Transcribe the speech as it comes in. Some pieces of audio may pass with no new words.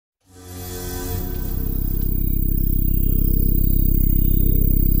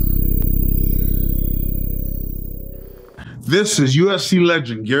This is UFC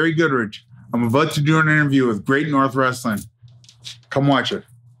legend Gary Goodridge. I'm about to do an interview with Great North Wrestling. Come watch it.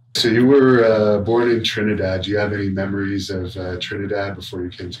 So you were born in Trinidad. Do you have any memories of Trinidad before you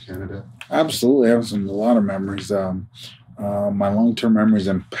came to Canada? Absolutely. I have a lot of memories. My long-term memory is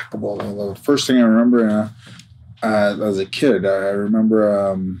impeccable. The first thing I remember as a kid, I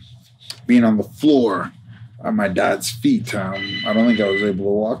remember being on the floor at my dad's feet. I don't think I was able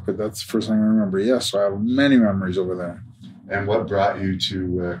to walk, but that's the first thing I remember. Yes, so I have many memories over there. And what brought you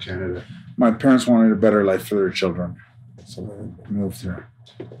to Canada? My parents wanted a better life for their children, so they moved here.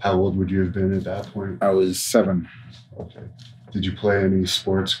 How old would you have been at that point? I was 7. Okay. Did you play any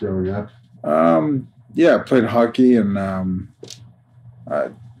sports growing up? Yeah, I played hockey, and I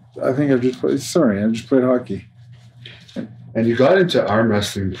just played hockey. And you got into arm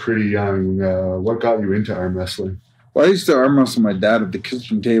wrestling pretty young. What got you into arm wrestling? Well, I used to arm wrestle my dad at the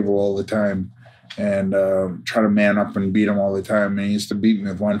kitchen table all the time and try to man up and beat him all the time. And he used to beat me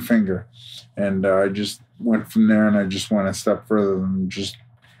with one finger. And I just went from there, and I just went a step further than just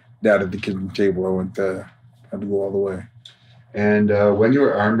dad at the kitchen table. Had to go all the way. And when you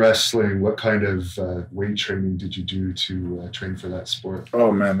were arm wrestling, what kind of weight training did you do to train for that sport?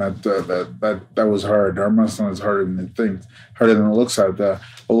 Oh man, that was hard. Arm wrestling is harder than it thinks, harder than it looks like. A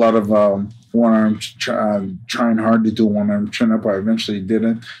lot of one arm trying hard to do one arm chin up. I eventually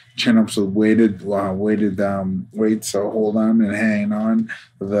didn't. Chin ups with weighted weights, so hold on and hang on.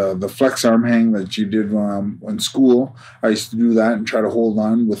 The flex arm hang that you did in school, I used to do that and try to hold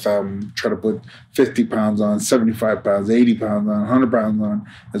on with try to put 50 pounds on, 75 pounds, 80 pounds on, 100 pounds on,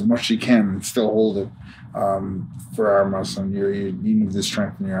 as much as you can and still hold it. For arm wrestling, you need to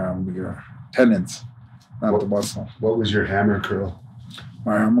strengthen your tendons, not the muscle. What was your hammer curl?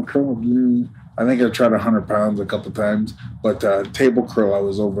 My hammer curl? I think I tried 100 pounds a couple times, but table curl I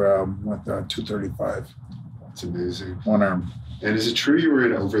was over with 235. That's amazing. One arm. And is it true you were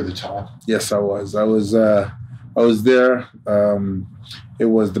in Over the Top? Yes, I was. I was there. It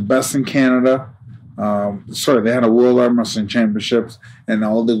was the best in Canada. They had a World Arm Wrestling Championships, and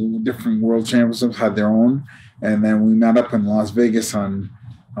all the different World Championships had their own. And then we met up in Las Vegas on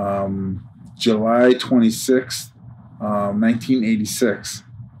July 26th, 1986.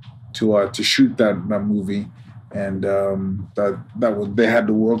 To shoot that movie, and they had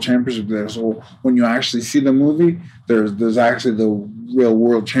the World Championship there. So when you actually see the movie, there's actually the real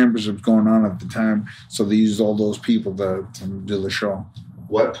World Championships going on at the time. So they used all those people to do the show.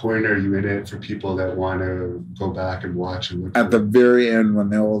 What point are you in it for people that want to go back and watch and look at the very end when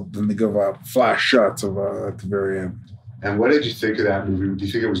they give flash shots of at the very end? And what did you think of that movie? Do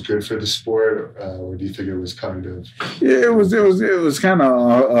you think it was good for the sport, or do you think it was kind of? Yeah, it was kind of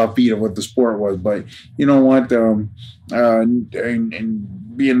offbeat of what the sport was, but you know what? And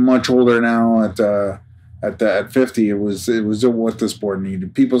being much older now at 50, it was what the sport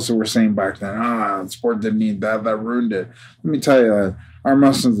needed. People were saying back then, the sport didn't need that. That ruined it. Let me tell you, arm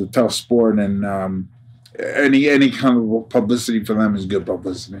wrestling is a tough sport, and any kind of publicity for them is good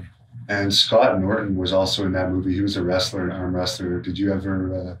publicity. And Scott Norton was also in that movie. He was a wrestler, an arm wrestler. Did you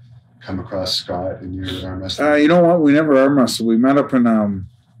ever come across Scott in your arm wrestling? You know what? We never arm wrestled. We met up in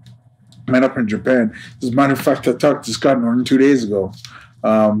Japan. As a matter of fact, I talked to Scott Norton 2 days ago.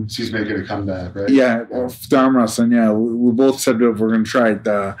 So he's making a comeback, right? Yeah, for arm wrestling. Yeah, we both said that we're going to try it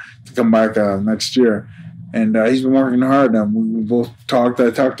to come back next year. And he's been working hard. We both talked. I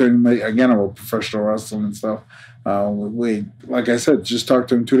talked to him again about professional wrestling and stuff. Like I said, just talked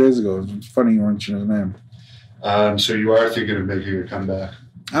to him 2 days ago. It's funny you weren't his name. So you are thinking of making a comeback?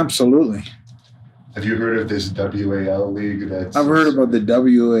 Absolutely. Have you heard of this WAL league? I've heard about the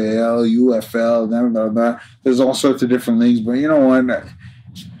WAL, UFL, there's all sorts of different leagues, but you know what?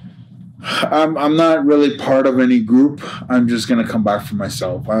 I'm not really part of any group. I'm just going to come back for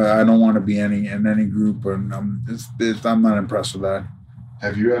myself. I don't want to be in any group, and I'm not impressed with that.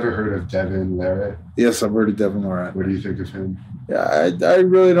 Have you ever heard of Devin Larratt? Yes, I've heard of Devin Larratt. What do you think of him? Yeah, I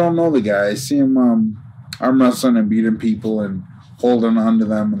really don't know the guy. I see him arm wrestling and beating people and holding on to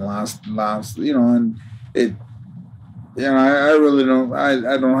them and last, and it. I really don't.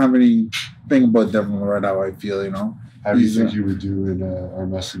 I don't have anything about Devin Larratt how I feel. How do you think you would do in an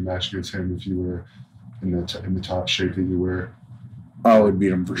arm wrestling match against him if you were in the top shape that you were? I would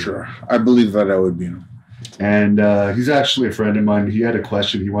beat him for sure. I believe that I would beat him. And he's actually a friend of mine. He had a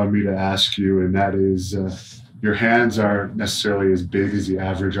question he wanted me to ask you, and that is, your hands aren't necessarily as big as the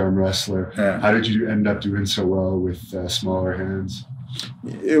average arm wrestler. Yeah. How did you end up doing so well with smaller hands?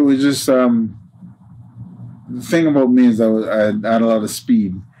 It was just the thing about me is I had a lot of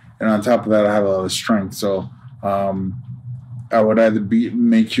speed, and on top of that, I had a lot of strength. So I would either beat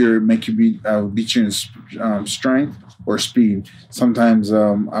you in strength, or speed. Sometimes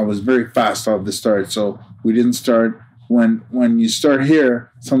I was very fast off the start, so we didn't start when you start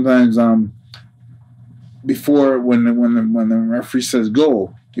here. Sometimes before when the referee says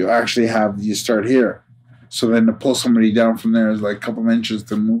go, you start here. So then to pull somebody down from there is like a couple of inches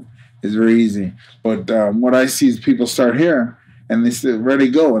to move is very easy. But what I see is people start here and they say ready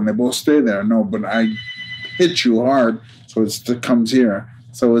go and they both stay there. No, but I hit you hard, so it comes here.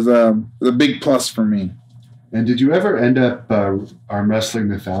 So it was a big plus for me. And did you ever end up arm wrestling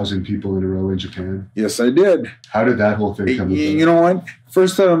 1,000 people in a row in Japan? Yes, I did. How did that whole thing come about? You know what?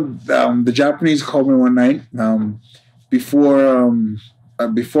 First, the Japanese called me one night before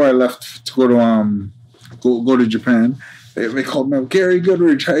I left to go to Japan. They called me up, Gary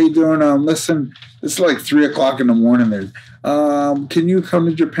Goodridge, how you doing? Listen, it's like 3 o'clock in the morning. There, can you come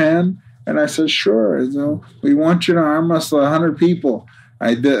to Japan? And I said, sure. We want you to arm wrestle 100 people.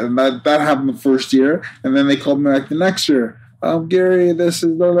 I did, and that happened the first year, and then they called me back the next year. Gary, this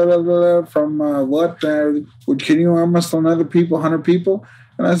is blah, blah, blah, blah, from what? Can you arm wrestle another people, 100 people?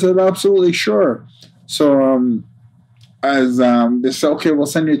 And I said, absolutely, sure. So they said, okay, we'll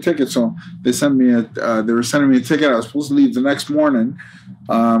send you a ticket. So they were sending me a ticket. I was supposed to leave the next morning.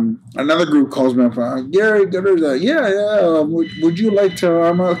 Another group calls me up. Gary, yeah. Would you like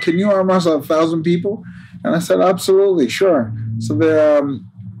to can you arm wrestle 1,000 people? And I said, absolutely, sure. So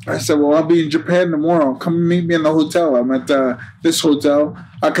I said, well, I'll be in Japan tomorrow. Come meet me in the hotel. I'm at this hotel,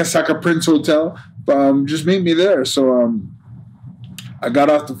 Akasaka Prince Hotel. Just meet me there. So I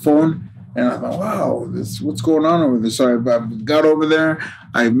got off the phone and I thought, wow, what's going on over there? So I got over there.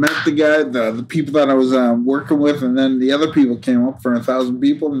 I met the guy, the people that I was working with, and then the other people came up for 1,000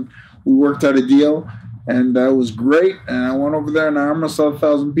 people, and we worked out a deal, and it was great. And I went over there and I almost saw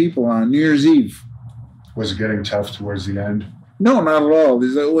 1,000 people on New Year's Eve. Was it getting tough towards the end? No, not at all.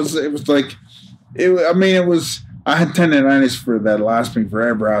 It was like, it was. I had tendonitis for that lasted me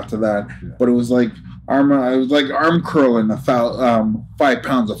forever after that. Yeah. But it was like arm curling 5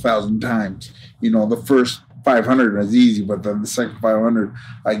 pounds 1,000 times. The first 500 was easy, but then the second 500,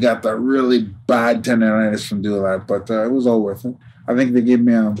 I got that really bad tendonitis from doing that. But it was all worth it. I think they gave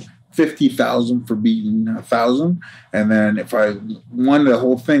me 50,000 for beating 1,000, and then if I won the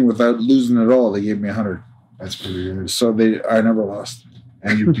whole thing without losing at all, they gave me 100. That's pretty good. So I never lost.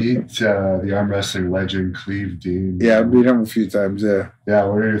 And you beat the arm wrestling legend Cleve Dean. Yeah, I beat him a few times. Yeah. Yeah.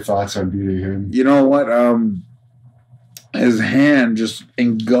 What are your thoughts on beating him? You know what? His hand just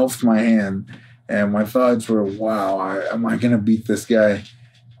engulfed my hand, and my thoughts were, "Wow, am I gonna beat this guy?"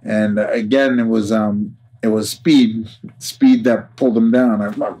 And again, it was speed that pulled him down.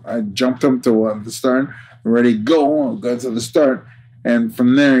 I jumped him to the start, ready to go to the start, and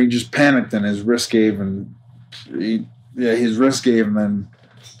from there he just panicked and his wrist gave, and his wrist gave, and then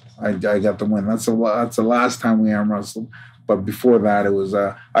I got the win. That's the last time we arm wrestled. But before that, it was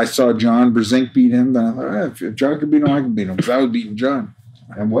I saw John Brzezinski beat him. Then I thought, if John could beat him, I can beat him, because I was beating John.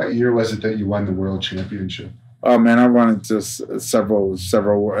 And what year was it that you won the world championship? Oh man, I won into several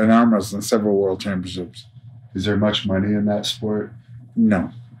in arm wrestling, several world championships. Is there much money in that sport?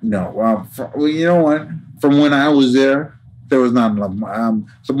 No. Well, you know what? From when I was there was not enough.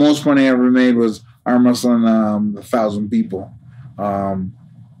 The most money I ever made was arm wrestling 1,000 people,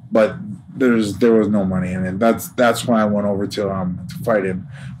 but there was no money in it. That's why I went over to fight him.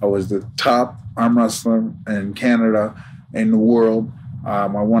 I was the top arm wrestler in Canada, in the world. I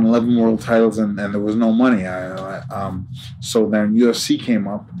won 11 world titles, and there was no money. So then UFC came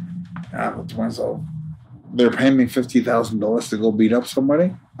up, and I thought to myself, they're paying me $50,000 to go beat up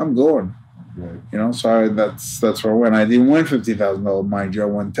somebody. I'm going. Right. So that's where I went. I didn't win $50,000, mind you. I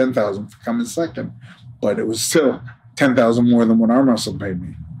won $10,000 for coming second, but it was still $10,000 more than what arm wrestling paid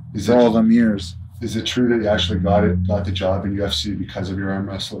me for all them years. Is it true that you actually got the job in UFC because of your arm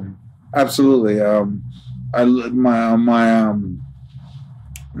wrestling? Absolutely.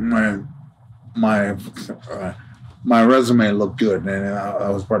 My resume looked good, and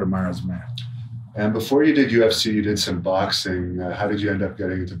that was part of my resume. And before you did UFC, you did some boxing. How did you end up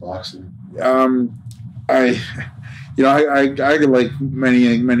getting into boxing? I like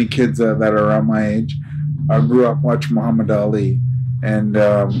many kids that are around my age. I grew up watching Muhammad Ali, and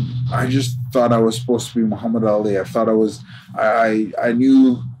I just thought I was supposed to be Muhammad Ali. I thought I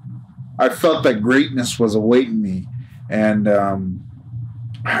knew, I felt that greatness was awaiting me, and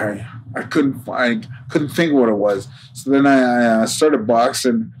I couldn't think what it was. So then I started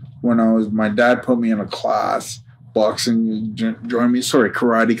boxing when my dad put me in a class, boxing,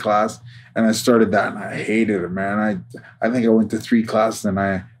 karate class, and I started that, and I hated it, man. I think I went to 3 classes, and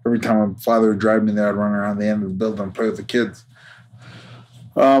every time my father would drive me there, I'd run around the end of the building and play with the kids.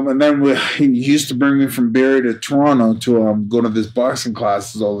 And then he used to bring me from Barrie to Toronto to go to this boxing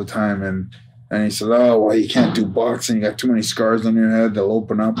classes all the time. And he said, "Oh, well, you can't do boxing. You got too many scars on your head. They'll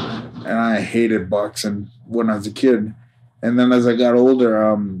open up." And I hated boxing when I was a kid. And then as I got older,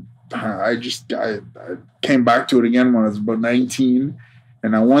 I came back to it again when I was about 19.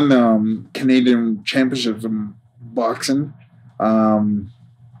 And I won the Canadian Championships in boxing.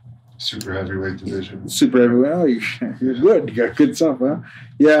 Super heavyweight division. Super heavyweight. Oh, you're good. You got good stuff, huh?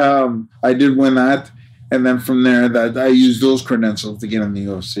 Yeah, I did win that. And then from there, that I used those credentials to get in the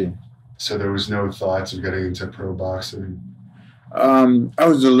UFC. So there was no thoughts of getting into pro boxing? I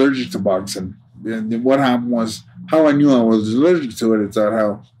was allergic to boxing. And what happened was, how I knew I was allergic to it is that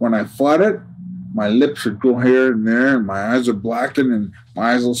how when I fought it, my lips would go here and there, and my eyes would blacken, and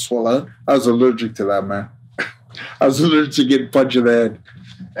my eyes will swell out. I was allergic to that, man. I was allergic to getting punched in the head.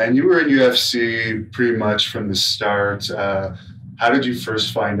 And you were in UFC pretty much from the start. How did you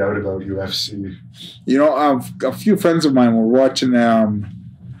first find out about UFC? You know, a few friends of mine were watching the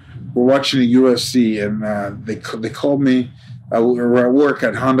UFC, and they called me. We're at work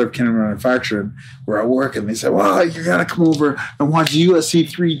at Honda Canada Manufacturing. We're at work, and they said, "Well, you gotta come over and watch the UFC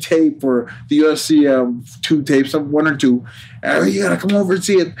 3 tape or the UFC 2 tapes, 1 or 2. You gotta come over and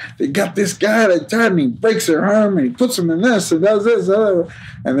see it. They got this guy that died, and he breaks their arm, and he puts him in this and does this,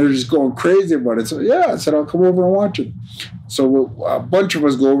 and they're just going crazy about it." So yeah, I said, "I'll come over and watch it." So a bunch of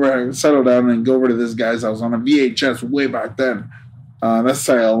us go over and settle down and go over to this guy's house on a VHS way back then. That's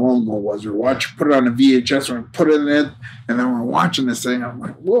how long ago it was. We put it on a VHS, and we put it in it, and then we're watching this thing. I'm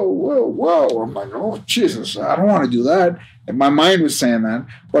like, whoa, whoa, whoa. I'm like, oh, Jesus, I don't want to do that. And my mind was saying that.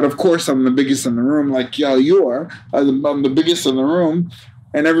 But of course, I'm the biggest in the room, like you are. I'm the biggest in the room,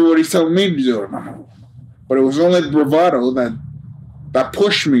 and everybody's telling me to do it. But it was only bravado that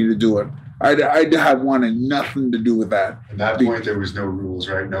pushed me to do it. I had wanted nothing to do with that. At that point, there was no rules,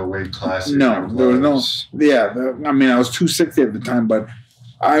 right? No weight classes. No, there was no. Yeah, I mean, I was 260 at the time, but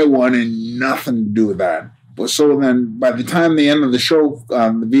I wanted nothing to do with that. But so then, by the time the end of the show,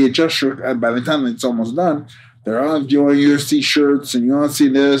 the VHS show, by the time it's almost done, they're all doing UFC shirts, and you want to see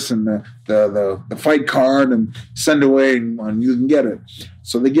this and the fight card, and send away, and you can get it.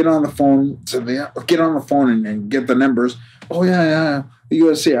 So they get on the phone. So they get on the phone and get the numbers. Oh yeah. The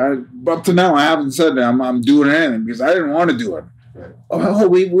UFC. Up to now, I haven't said that I'm doing anything because I didn't want to do it. Right. Oh,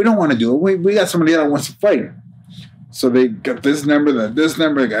 we don't want to do it. We got somebody that wants to fight. So they got this number, this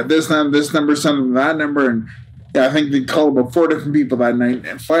number, they got this number, send them that number, and yeah, I think they called about 4 different people that night,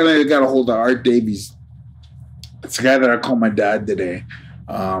 and finally they got a hold of Art Davies. It's a guy that I call my dad today.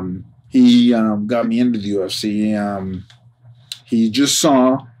 He got me into the UFC. He just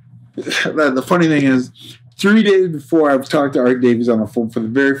saw. The funny thing is, 3 days before I've talked to Art Davies on the phone for the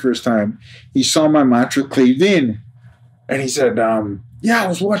very first time, he saw my match with Clay Dean. And he said, yeah, I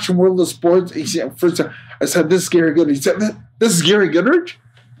was watching World of Sports. He said, first time, I said, this is Gary Goodridge. He said, this is Gary Goodridge?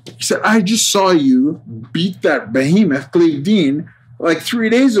 He said, I just saw you beat that behemoth, Clay Dean, like 3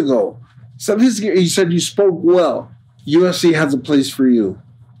 days ago. So he said, you spoke well. UFC has a place for you.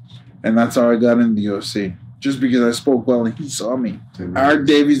 And that's how I got into the UFC. Just because I spoke well and he saw me. Art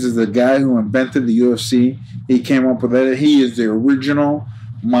Davies is the guy who invented the UFC. He came up with it. He is the original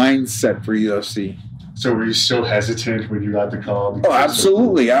mindset for UFC. So were you still hesitant when you got the call? Oh,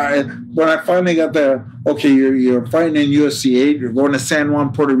 absolutely. When I finally got okay, you're fighting in UFC 8. You're going to San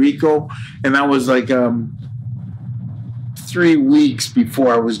Juan, Puerto Rico. And that was like 3 weeks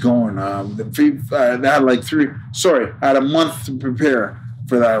before I was going. I had I had a month to prepare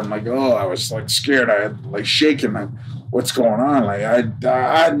for that. I'm like, I was like scared. I had like shaking. Like, what's going on? Like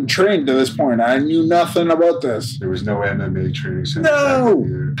I hadn't trained to this point. I knew nothing about this. There was no MMA training center.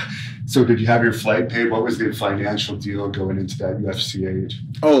 No. So did you have your flight paid? What was the financial deal going into that UFC 8?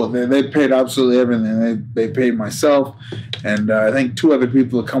 Oh, they paid absolutely everything. They paid myself, and I think 2 other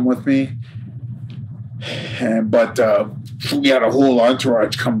people to come with me. But we had a whole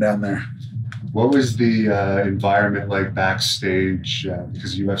entourage come down there. What was the environment like backstage?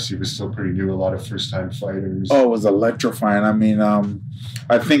 Because UFC was still pretty new, a lot of first-time fighters. Oh, it was electrifying. I mean,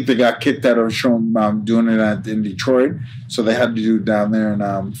 I think they got kicked out of showing doing it in Detroit, so they had to do it down there.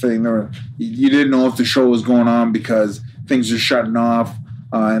 And you didn't know if the show was going on because things are shutting off.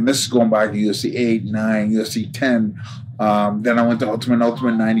 And this is going back to UFC 8, 9, UFC 10. Then I went to Ultimate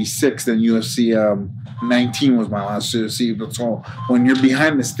 96. Then UFC 19 was my last UFC. So when you're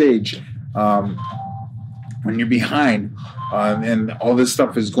behind the stage, when you're behind and all this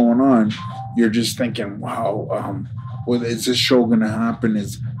stuff is going on, you're just thinking, wow, is this show going to happen?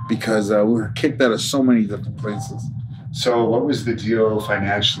 Is because we were kicked out of so many different places. So what was the deal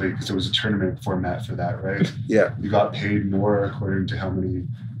financially? Because it was a tournament format for that, right? Yeah. You got paid more according to how many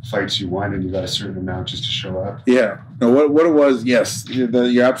fights you won, and you got a certain amount just to show up. Yeah. No, what it was, yes,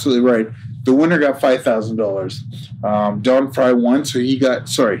 you're absolutely right. The winner got $5,000. John Fry won, so he got,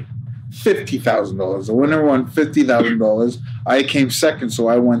 $50,000. The winner won $50,000. I came second, so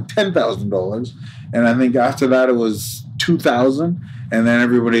I won $10,000. And I think after that it was $2,000, and then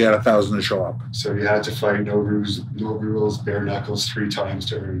everybody got $1,000 to show up. So you had to fight no rules, bare knuckles 3 times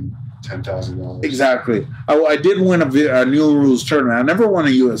to earn $10,000. Exactly. I did win a new rules tournament. I never won a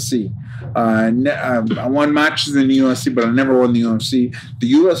UFC. I won matches in the UFC, but I never won the UFC.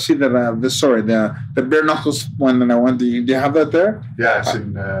 The UFC the bare knuckles one that I won. Do you have that there? Yeah,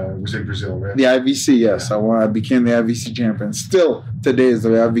 it was in Brazil, right? The IVC, yes. Yeah. I became the IVC champion. Still today is the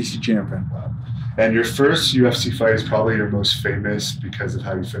IVC champion. Wow. And your first UFC fight is probably your most famous because of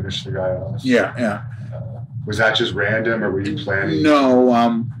how you finished the guy off. Yeah, yeah. Was that just random, or were you planning?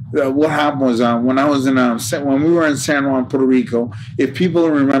 No. What happened was when I was when we were in San Juan, Puerto Rico. If people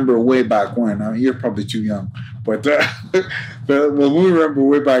remember way back when, you're probably too young, but when we remember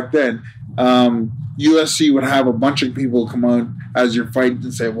way back then, UFC would have a bunch of people come out as you're fighting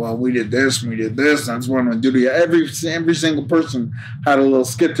and say, "Well, we did this, and we did this. That's what I'm going to do to you." Every single person had a little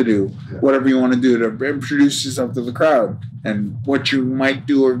skit to do, whatever you want to do to introduce yourself to the crowd and what you might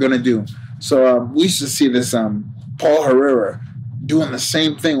do or going to do. So we used to see this Paul Herrera doing the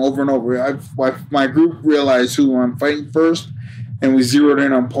same thing over and over. My group realized who I'm fighting first, and we zeroed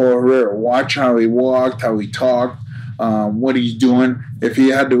in on Paul Herrera. Watch how he walked, how he talked, what he's doing. If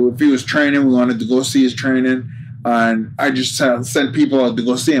he was training, we wanted to go see his training. And I just sent people out to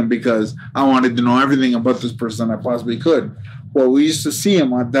go see him because I wanted to know everything about this person I possibly could. Well, we used to see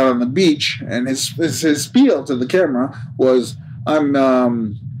him down on the beach, and his spiel to the camera was, I'm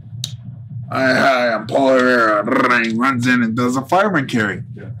Paul Herrera. And he runs in and does a fireman carry.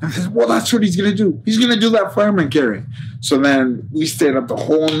 Yeah. And I said, well, that's what he's going to do. He's going to do that fireman carry. So then we stayed up the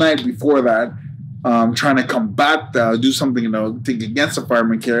whole night before that, trying to combat, do something against the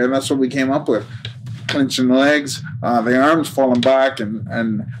fireman carry. And that's what we came up with. Clinching the legs, the arms falling back.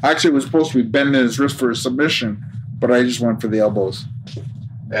 And actually it was supposed to be bending his wrist for a submission, but I just went for the elbows.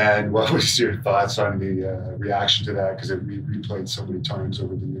 And what was your thoughts on the reaction to that? Because it replayed so many times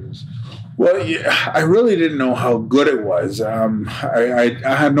over the years. Well, yeah, I really didn't know how good it was. I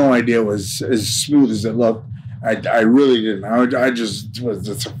had no idea it was as smooth as it looked. I really didn't. I just was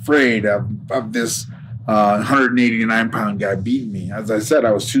just afraid of this 189-pound guy beating me. As I said,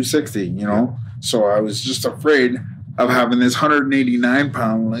 I was 260, So I was just afraid of having this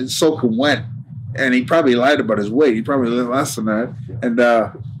 189-pound soaking wet. And he probably lied about his weight. He probably less than that. And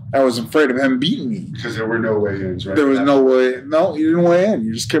I was afraid of him beating me. Because there were no weigh-ins, right? There was no way. No, you didn't weigh in.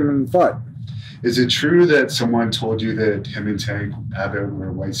 You just came in and fought. Is it true that someone told you that him and Tank Abbott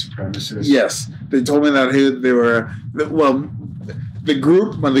were white supremacists? Yes. They told me that they were, the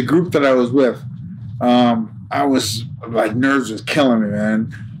group that I was with, I was, nerves was killing me,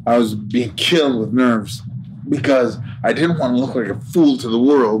 man. I was being killed with nerves because I didn't want to look like a fool to the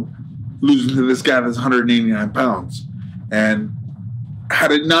world losing to this guy that's 189 pounds. And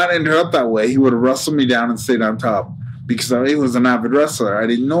had it not ended up that way, he would have wrestled me down and stayed on top because he was an avid wrestler. I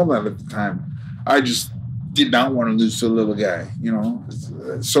didn't know that at the time. I just did not want to lose to a little guy,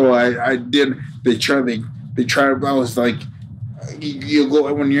 So I did. They tried. I was like, you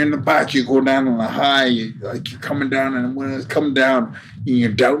go when you're in the back, you go down on the high, you're coming down, and when it's coming down,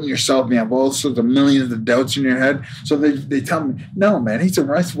 you're doubting yourself. And you have all sorts of millions of doubts in your head. So they tell me, no, man, he's a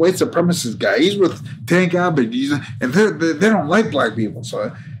white supremacist guy. He's with Tank Abbott, and they don't like black people.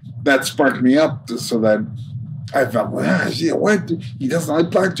 So that sparked me up so that I thought, well, what? He doesn't like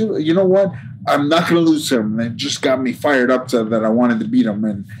black people? You know what? I'm not going to lose him. And it just got me fired up so that I wanted to beat him.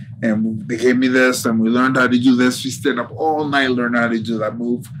 And they gave me this, and we learned how to do this. We stayed up all night learning how to do that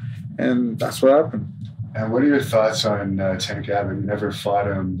move. And that's what happened. And what are your thoughts on Tank Abbott? You never fought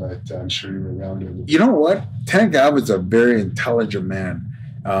him, but I'm sure you were around him. You know what? Tank Abbott's a very intelligent man.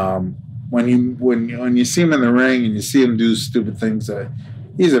 When you see him in the ring and you see him do stupid things,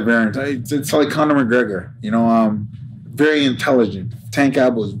 he's a very it's like Conor McGregor, very intelligent. Tank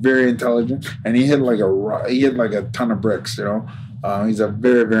Abbott was very intelligent, and he hit like a ton of bricks. He's a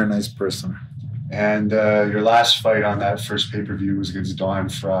very, very nice person. And your last fight on that first pay-per-view was against Don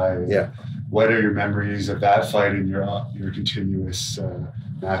Fry. Yeah. What are your memories of that fight and your continuous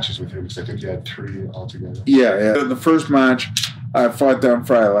matches with him? Because I think you had 3 altogether. Yeah. The first match, I fought Don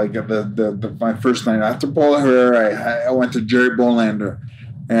Fry. My first night after Paul Herrera, I went to Jerry Bolander,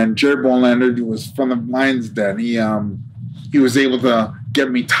 and Jerry Bolander was from the Lions Den. He was able to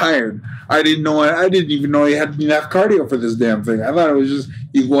get me tired. I didn't even know you had enough cardio for this damn thing. I thought it was just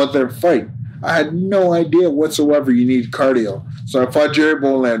you go out there and fight. I had no idea whatsoever you need cardio. So I fought Jerry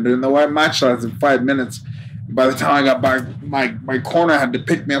Bolander, and the match lasted 5 minutes. By the time I got back, my corner had to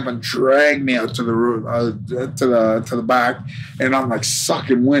pick me up and drag me out to the room, to the back, and I'm like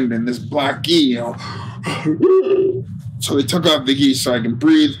sucking wind in this black gi, So they took off the gi so I can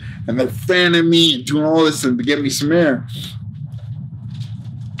breathe, and they're fanning me and doing all this and to get me some air.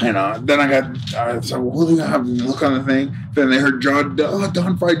 And then I got, so what do you have? Look on the thing. Then they heard Don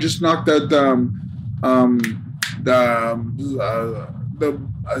Fry just knocked out the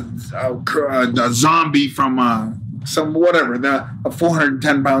zombie from a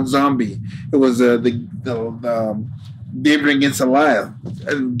 410-pound zombie. It was the David against Goliath.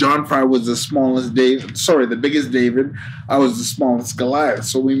 And John Fry was the smallest David. Sorry, the biggest David. I was the smallest Goliath.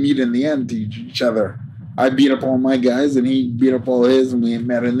 So we meet in the end to each other. I beat up all my guys, and he beat up all his, and we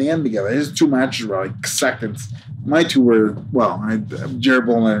met in the end together. His 2 matches were like seconds. My 2 were, Jared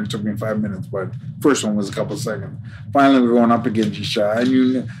Bolander took me 5 minutes, but first one was a couple of seconds. Finally, we're going up against each other. I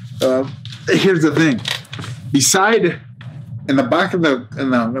knew. Here's the thing: in the back of the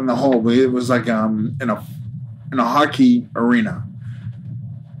hall, it was like in a hockey arena.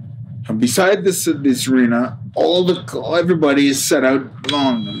 And beside this arena, everybody is set out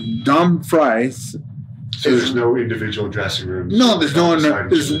long. Don Fry. So there's no individual dressing rooms. No, there's no one.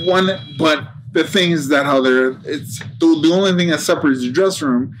 There's one, but the thing is that it's the only thing that separates the dressing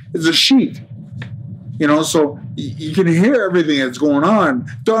room is a sheet. So you can hear everything that's going on.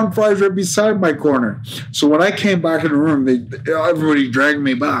 Don Fry's right beside my corner. So when I came back in the room, everybody dragged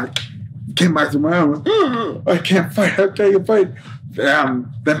me back. Came back to my room. I can't fight. How can you fight?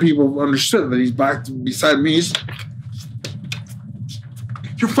 Then people understood that he's back beside me.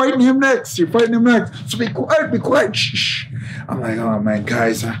 You're fighting him next. So be quiet. Shh. I'm like, oh man,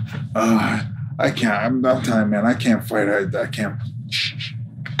 guys, I can't. I'm telling you, man, I can't fight. I can't. Shh.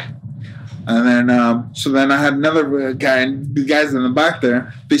 And then, so then I had another guy, and the guys in the back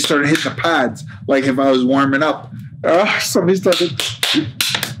there, they started hitting the pads like if I was warming up. Somebody started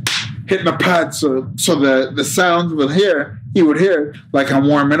hitting the pads, so the sounds he would hear like I'm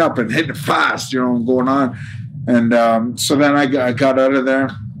warming up and hitting it fast, and going on. And so then I got out of there,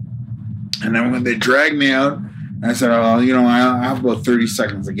 and then when they dragged me out, I said, I have about 30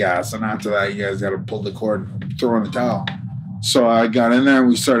 seconds of gas, and after that, you guys got to pull the cord and throw in the towel. So I got in there, and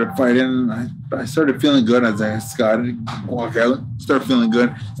we started fighting, and I started feeling good as I started walk out, started feeling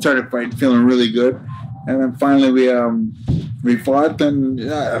good, started fighting, feeling really good. And then finally we fought, and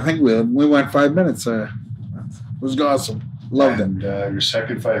I think we went 5 minutes. It was awesome. Loved him. Your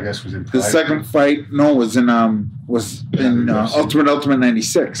second fight, I guess, was in Pride. The second fight, was in Ultimate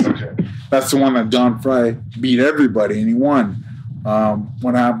 96. Okay. That's the one that Don Fry beat everybody, and he won.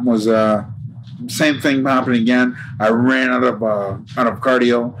 What happened was same thing happened again. I ran out of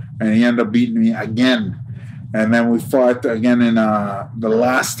cardio, and he ended up beating me again. And then we fought again in the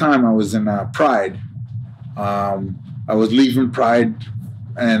last time I was in Pride. I was leaving Pride,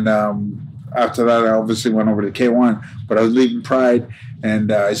 and after that, I obviously went over to K1. But I was leaving Pride,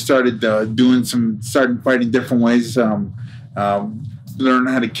 and I started started fighting different ways. Learning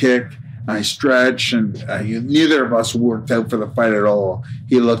how to kick. I stretch, and neither of us worked out for the fight at all.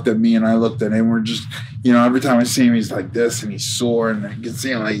 He looked at me, and I looked at him. We're just, every time I see him, he's like this, and he's sore, and I can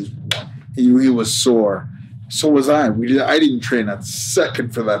see him like he was sore. So was I. I didn't train a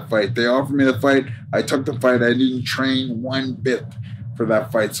second for that fight. They offered me the fight. I took the fight. I didn't train one bit for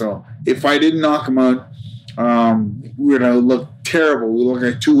that fight. So if I didn't knock him out, we were going to look terrible. We look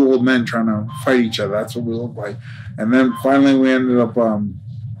like 2 old men trying to fight each other. That's what we look like. And then finally we ended up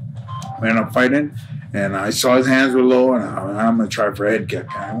fighting, and I saw his hands were low, and I'm going to try for a head kick.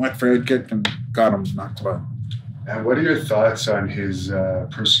 And I went for a head kick and got him, knocked him out. And what are your thoughts on his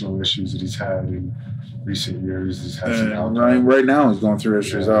personal issues that he's had in recent years? He's had some right now he's going through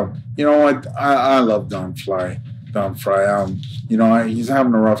issues. Yeah. You know what? I love Don Fry. He's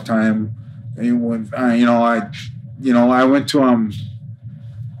having a rough time. I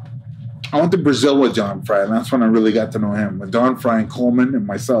went to Brazil with Don Fry, and that's when I really got to know him. With Don Fry and Coleman and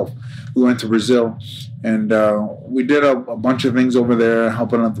myself, we went to Brazil, and we did a bunch of things over there,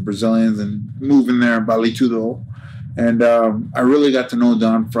 helping out the Brazilians and moving there in Bali Tudo. And I really got to know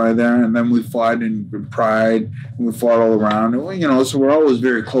Don Fry there, and then we fought in Pride, and we fought all around. So we're always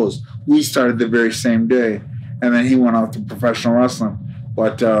very close. We started the very same day, and then he went off to professional wrestling.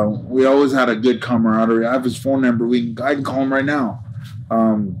 But we always had a good camaraderie. I have his phone number. I can call him right now.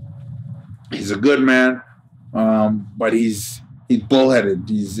 He's a good man, but he's bullheaded.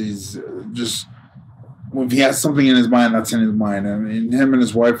 He's just if he has something in his mind, that's in his mind. And him and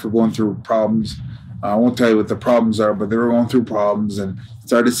his wife were going through problems. I won't tell you what the problems are, but they were going through problems and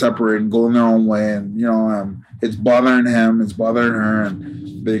started separating, going their own way. And, it's bothering him, it's bothering her.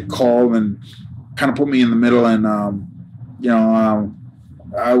 And they called and kind of put me in the middle. And,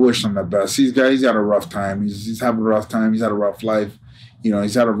 I wish him the best. He's had a rough time. He's having a rough time. He's had a rough life.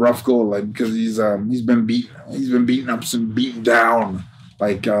 He's had a rough go of life because he's been beaten up and beaten down.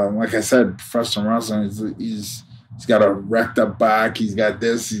 Like I said, professional wrestling. He's got a wrecked up back. He's got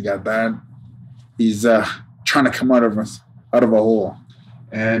this. He's got that. He's trying to come out of a hole.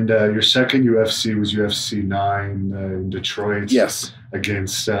 And your second UFC was UFC 9 in Detroit. Yes.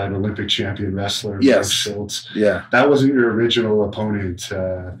 Against an Olympic champion wrestler, yes. Mike Schultz. Yeah. That wasn't your original opponent.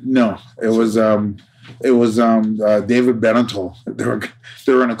 No, it was David Benetol. They were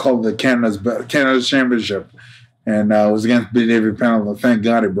going to call it the Canada's Championship, and it was against David Benetol. Thank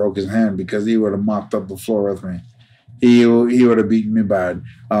God he broke his hand because he would have mopped up the floor with me. He would have beaten me bad.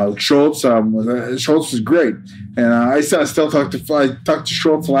 Schultz was great, and I still talked to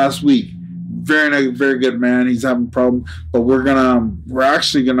Schultz last week. Very, very good man. He's having a problem, but we're gonna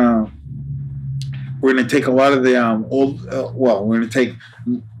take a lot of the we're gonna take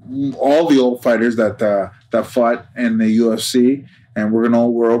all the old fighters that fought in the UFC, and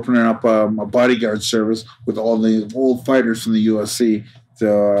we're opening up a bodyguard service with all the old fighters from the UFC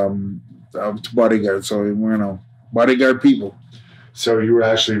to bodyguard. So we're gonna bodyguard people. So you were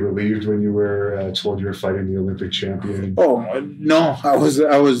actually relieved when you were told you were fighting the Olympic champion? Oh no, I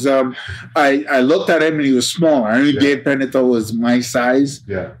looked at him and he was smaller. I knew Dave Benetol was my size.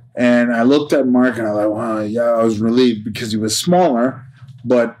 Yeah. And I looked at Mark and I was like, wow, yeah, I was relieved because he was smaller.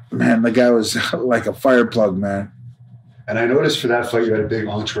 But man, the guy was like a fire plug, man. And I noticed for that fight you had a big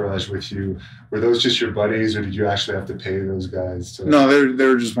entourage with you. Were those just your buddies, or did you actually have to pay those guys? No, they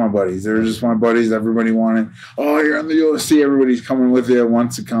were just my buddies. They were just my buddies. Everybody wanted, you're on the UFC. Everybody's coming with you,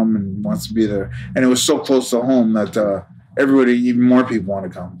 wants to come and wants to be there. And it was so close to home that even more people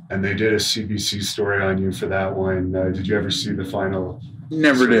want to come. And they did a CBC story on you for that one. Did you ever see the final?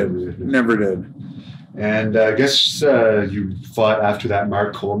 Never did. And I guess you fought after that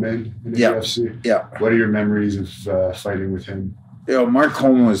Mark Coleman in the UFC. Yeah. What are your memories of fighting with him? Mark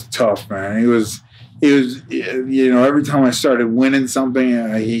Coleman was tough, man. He was. Every time I started winning something,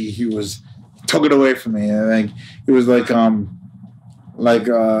 he took it away from me. I think it was like a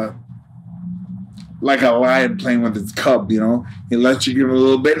lion playing with its cub. He lets you give it a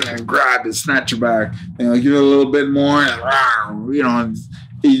little bit and then grab it, snatch it back. Give it a little bit more, and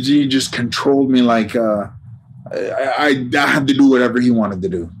he just controlled me like I had to do whatever he wanted to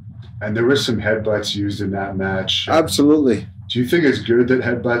do. And there were some headbutts used in that match. Absolutely. Do you think it's good that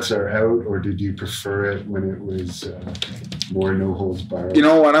headbutts are out, or did you prefer it when it was more no holds barred? You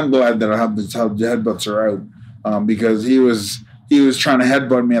know what? I'm glad that the headbutts are out because he was trying to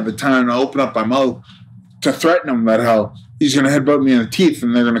headbutt me at the time, and I opened up my mouth to threaten him that how he's going to headbutt me in the teeth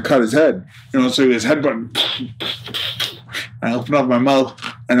and they're going to cut his head. So he was headbutting. I opened up my mouth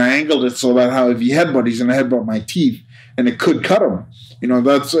and I angled it so that how if he headbutt, he's going to headbutt my teeth and it could cut him.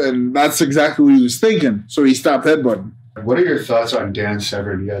 That's exactly what he was thinking. So he stopped headbutting. What are your thoughts on Dan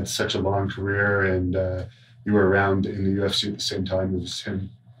Severn? He had such a long career, and you were around in the UFC at the same time as him.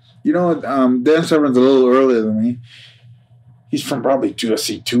 Dan Severn's a little earlier than me. He's from probably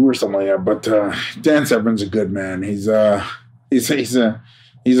UFC 2 or something like that. But Dan Severn's a good man. He's a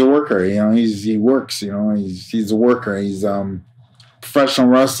worker. He works. He's a worker. He's professional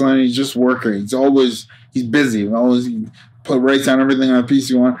wrestling. He's just a worker. He's busy. He put rates on everything on a piece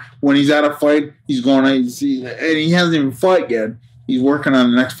you want. When he's at a fight, he's going and he hasn't even fought yet. He's working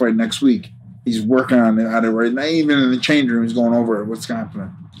on the next fight next week. He's working on it right now. Even in the change room, he's going over what's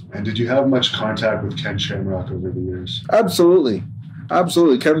happening. And did you have much contact with Ken Shamrock over the years? Absolutely.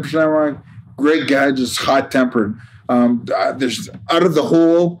 Ken Shamrock, great guy, just hot tempered. There's out of the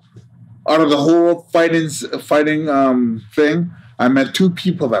whole fighting thing, I met two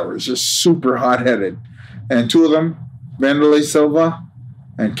people that were just super hot headed, and two of them, Vanderlei Silva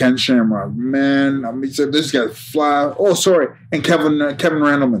and Ken Shamrock. Man, said this guy fly. Oh, sorry, and Kevin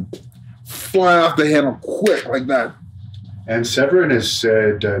Randleman, fly off the handle quick like that. And Severn has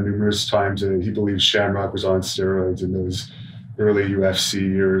said numerous times that he believes Shamrock was on steroids in those early UFC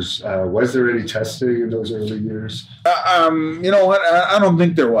years. Was there any testing in those early years? You know what? I don't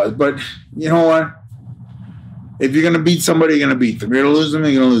think there was. But you know what? If you're going to beat somebody, you're going to beat them. You're going to lose them,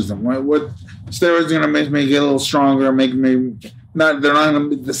 you're going to lose them. What steroids are going to make me get a little stronger, the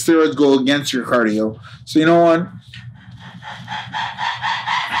steroids go against your cardio. So you know what?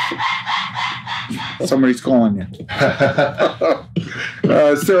 Somebody's calling you.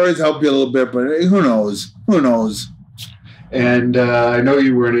 Steroids help you a little bit, but who knows? Who knows? And I know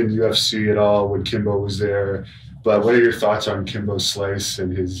you weren't in UFC at all when Kimbo was there, but what are your thoughts on Kimbo Slice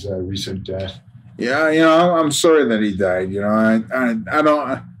and his recent death? Yeah, I'm sorry that he died.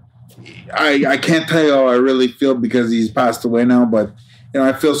 I can't tell you how I really feel because he's passed away now, but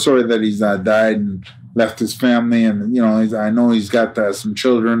I feel sorry that he's died and left his family, and I know he's got some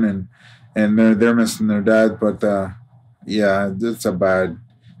children and they're missing their dad, but yeah, it's a bad.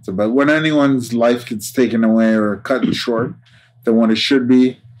 When anyone's life gets taken away or cut short than what it should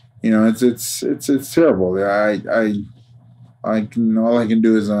be, it's terrible. All I can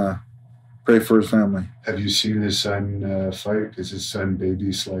do is pray for his family. Have you seen his son fight? Because his son,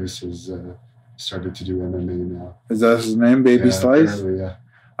 Baby Slice, has started to do MMA now. Is that his name, Baby Slice? Yeah.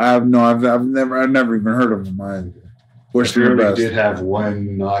 I've never even heard of him. I wish him the best. He did have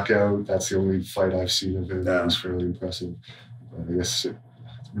one knockout. That's the only fight I've seen of him. It was fairly impressive. But I guess it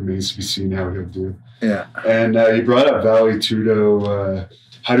remains to be seen how he'll do. Yeah. And you brought up Vale Tudo.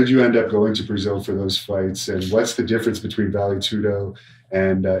 How did you end up going to Brazil for those fights? And what's the difference between Vale Tudo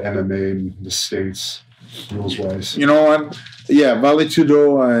and MMA in the States, rules-wise? You know what? Yeah, Vale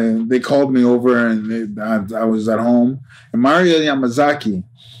Tudo, they called me over, and I was at home. And Mario Yamazaki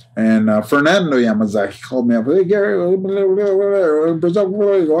and Fernando Yamazaki called me up. Hey, Gary, Brazil,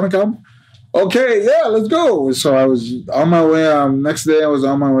 you want to come? Okay, yeah, let's go. So I was on my way. Next day, I was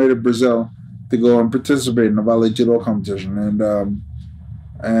on my way to Brazil to go and participate in the Vale Tudo competition. And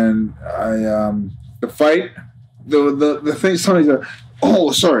I the fight, the thing, somebody said,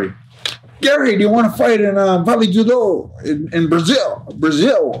 "Oh, sorry, Gary, do you want to fight in Vale Tudo in Brazil?"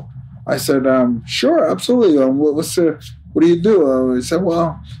 Brazil. I said, "Sure, absolutely. What do you do?" He said,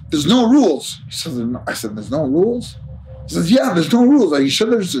 "Well, there's no rules." I said, "There's no rules?" He says, "Yeah, there's no rules." Are you sure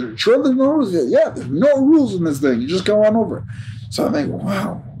there's no rules? Yeah, there's no rules in this thing. You just go on over. So I think,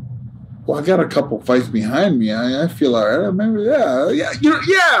 wow. Well, I got a couple fights behind me. I feel all right. Maybe,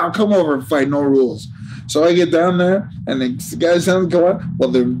 I'll come over and fight, no rules. So I get down there, and the guys go on. Well,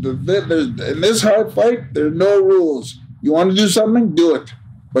 there's in this hard fight, there's no rules. You want to do something, do it,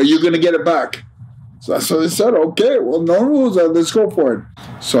 but you're going to get it back. So they said, okay, well, no rules. Let's go for it.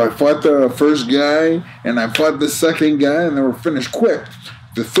 So I fought the first guy, and I fought the second guy, and they were finished quick.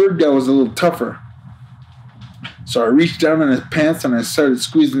 The third guy was a little tougher. So I reached down in his pants, and I started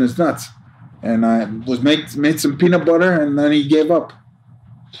squeezing his nuts. And I was made some peanut butter, and then he gave up.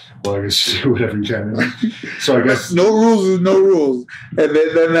 Well, I guess you do whatever you can. So I guess no rules is no rules. And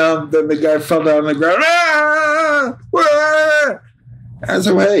then the guy fell down on the ground. And I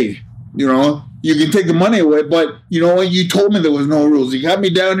said, hey, you can take the money away, but you know what? You told me there was no rules. You got me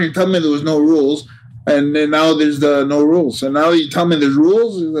down here and told me there was no rules, and then now there's no rules. And now you tell me there's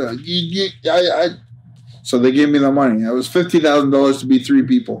rules. So they gave me the money. It was $50,000 to beat 3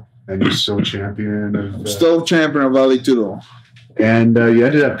 people. And you're still champion of... Still champion of Vale Tudo. And you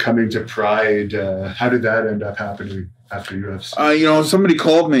ended up coming to Pride. How did that end up happening after UFC? Somebody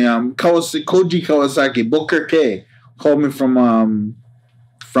called me. Koji Kawasaki, Booker K, called me from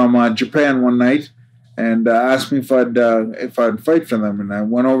Japan one night and asked me if I'd fight for them. And I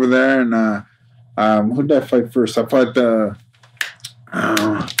went over there and who did I fight first? I fought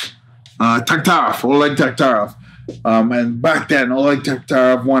Taktarov, Oleg Taktarov. And back then, Oleg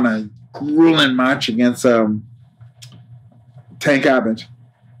Taktarov won a grueling match against Tank Abbott.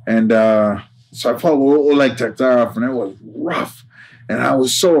 And so I fought Oleg Taktarov, and it was rough. And I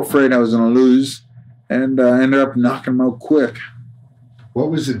was so afraid I was going to lose. And I ended up knocking him out quick.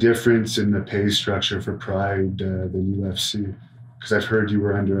 What was the difference in the pay structure for Pride than UFC? Because I've heard you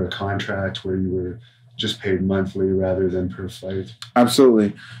were under a contract where you were just paid monthly rather than per fight.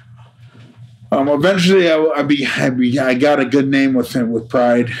 Absolutely. Eventually, I got a good name with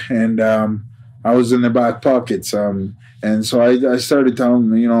Pride, and I was in their back pockets. And so I started telling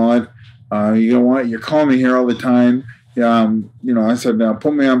them, you're calling me here all the time. I said,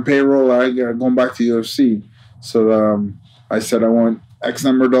 put me on payroll. I got going back to UFC. So I said I want X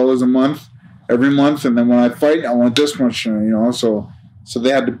number of dollars a month, every month, and then when I fight, I want this much. So they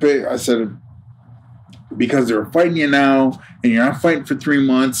had to pay. I said because they're fighting you now, and you're not fighting for 3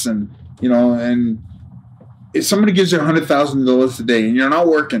 months, and if somebody gives you $100,000 a day and you're not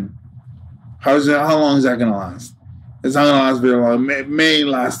working, how long is that going to last? It's not going to last very long. It may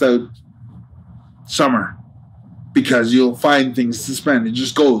last out summer because you'll find things to spend. It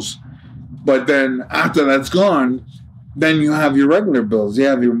just goes. But then after that's gone, then you have your regular bills. You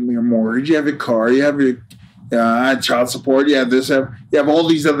have your mortgage, you have your car, you have your child support, you have you have all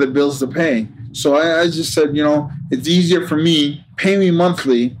these other bills to pay. So I just said, it's easier for me, pay me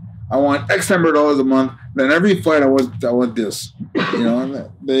monthly. I want X number of dollars a month. Then every fight I want this. And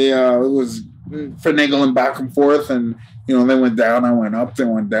they it was finagling back and forth, and they went down, I went up, they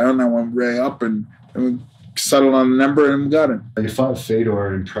went down, I went way up, and we settled on the number and we got it. You fought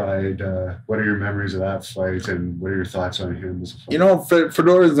Fedor in Pride. What are your memories of that fight, and what are your thoughts on him as a fighter?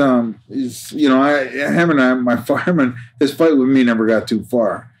 Fedor's his fight with me never got too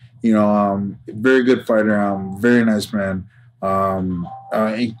far. Very good fighter, very nice man.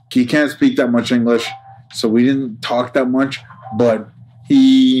 He can't speak that much English, so we didn't talk that much. But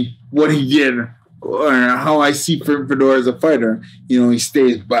what he did, or how I see Fedor as a fighter, he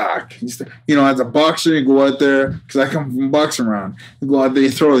stays back. As a boxer, you go out there, because I come from boxing around. You go out there,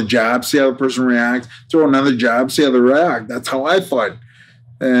 you throw a jab, see how the person reacts, throw another jab, see how they react. That's how I fight.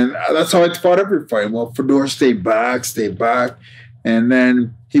 And that's how I fought every fight. Well, Fedor stayed back, and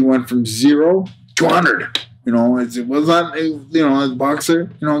then he went from 0 to 100. It was not, as a boxer,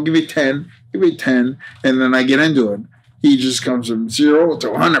 I'll give you 10, and then I get into it. He just comes from 0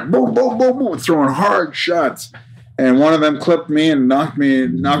 to 100, boom, boom, boom, boom, throwing hard shots. And one of them clipped me and knocked me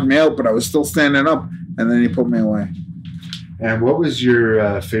out, but I was still standing up, and then he put me away. And what was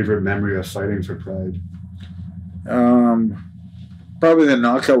your favorite memory of fighting for Pride? Probably the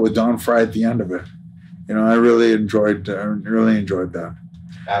knockout with Don Fry at the end of it. I really enjoyed that.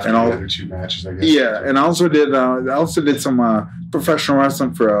 After the other 2 matches, I guess. Yeah, and I also did some professional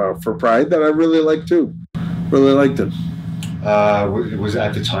wrestling for Pride that I really liked too. Really liked it. Was it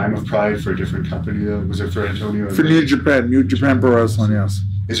at the time of Pride for a different company? Was it for Antonio? For New Japan Pro Wrestling, yes.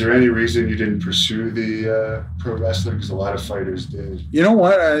 Is there any reason you didn't pursue the pro wrestling? Because a lot of fighters did. You know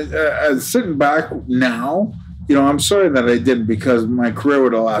what? I sitting back now, I'm sorry that I didn't, because my career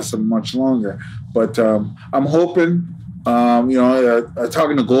would have lasted much longer. But I'm hoping,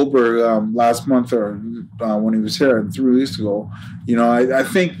 talking to Goldberg last month, or when he was here 3 weeks ago, I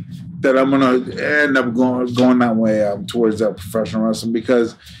think that I'm going to end up going that way towards that professional wrestling,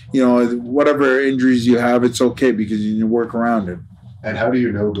 because, whatever injuries you have, it's okay, because you can work around it. And how do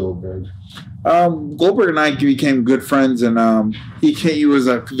you know Goldberg? Goldberg and I became good friends, and he was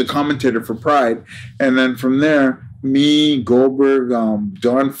the commentator for Pride. And then from there, me, Goldberg,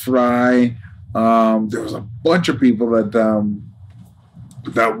 Don Fry, there was a bunch of people that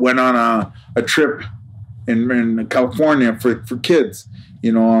went on a trip in California for kids.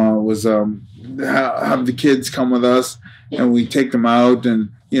 Was have the kids come with us, and we take them out,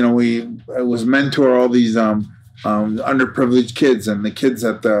 and it was mentor all these underprivileged kids, and the kids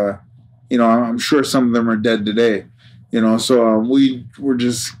that I'm sure some of them are dead today. So we were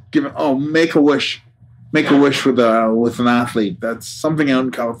just giving make a wish with an athlete. That's something out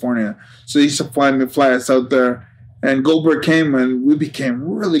in California. So he used to fly us out there, and Goldberg came, and we became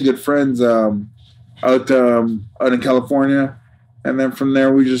really good friends out in California. And then from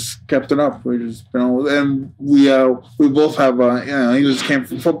there, we just kept it up. We just, and we both have, he just came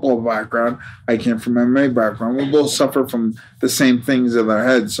from football background. I came from MMA background. We both suffer from the same things in our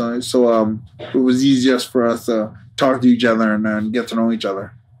heads. So it was easiest for us to talk to each other and get to know each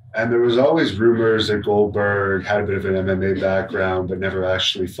other. And there was always rumors that Goldberg had a bit of an MMA background, but never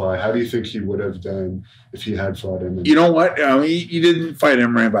actually fought. How do you think he would have done if he had fought MMA? You know what? He didn't fight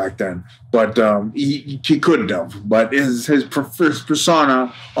MMA back then, but he couldn't have. But his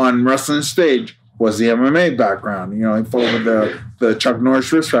persona on wrestling stage was the MMA background. He fought with the Chuck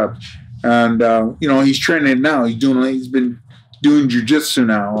Norris wrist wrap, and he's training now. He's been doing jiu-jitsu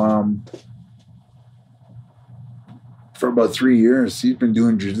now. For about 3 years. He's been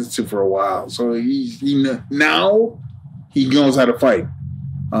doing jiu-jitsu for a while. So now he knows how to fight.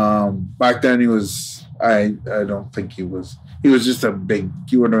 Back then I don't think he was just he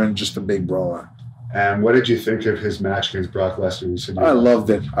would have been just a big brawler. And what did you think of his match against Brock Lesnar? I loved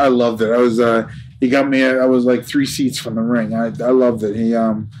it. I was, he got me, I was like 3 seats from the ring. I loved it. He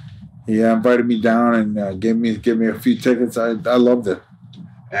invited me down and gave me a few tickets. I loved it.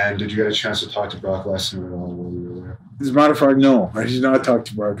 And did you get a chance to talk to Brock Lesnar at all while you were there? As a matter of fact, no. I did not talk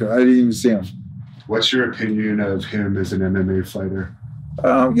to Brock. I didn't even see him. What's your opinion of him as an MMA fighter?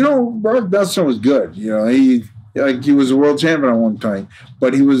 Brock Lesnar was good. He was a world champion at one time.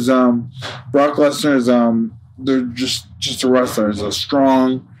 But he was Brock Lesnar is they're just a wrestler. He's a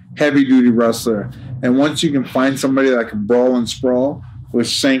strong, heavy-duty wrestler. And once you can find somebody that can brawl and sprawl,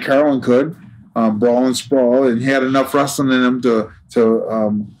 which St. Carlin could, brawl and sprawl, and he had enough wrestling in him to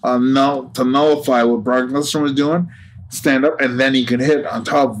nullify what Brock Lesnar was doing, stand up, and then he could hit on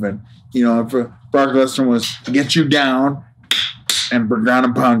top of it. If Brock Lesnar was to get you down and ground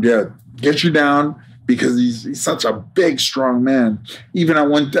and pound you out, get you down, because he's such a big, strong man. Even at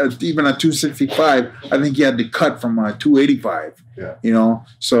 265, I think he had to cut from 285. Yeah.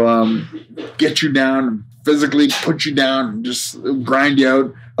 So get you down, physically put you down and just grind you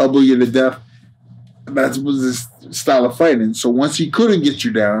out, elbow you to death. That was his style of fighting. So once he couldn't get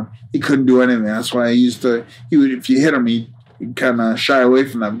you down, he couldn't do anything. That's why if you hit him, he'd kind of shy away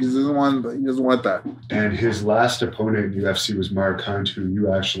from that because he doesn't want that. And his last opponent in UFC was Mark Hunt, who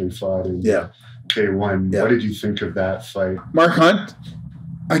you actually fought in K1. Yeah. What did you think of that fight? Mark Hunt,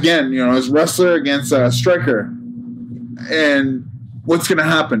 again, as wrestler against a striker. And what's going to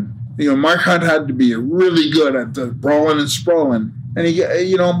happen? Mark Hunt had to be really good at the brawling and sprawling. And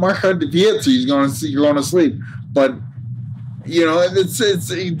Mark Hunt, if he hits you, you're going to sleep. But it's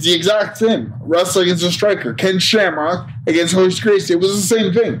the exact same. Wrestler against a striker. Ken Shamrock against Hoist Gracie. It was the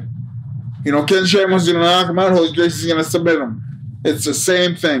same thing. Ken Shamrock's going to knock him out. Hoist Gracie's going to submit him. It's the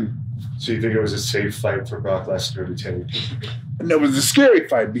same thing. So you think it was a safe fight for Brock Lesnar to take? And it was a scary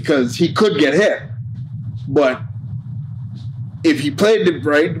fight because he could get hit. But if he played it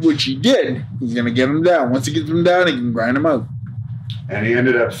right, which he did, he's going to get him down. Once he gets him down, he can grind him out. And he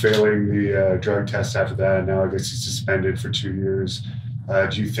ended up failing the drug test after that. And now I guess he's suspended for 2 years.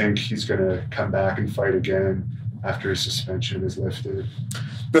 Do you think he's going to come back and fight again after his suspension is lifted?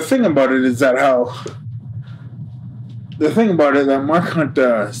 The thing about it is that Mark Hunt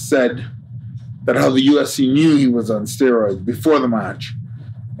said that how the UFC knew he was on steroids before the match.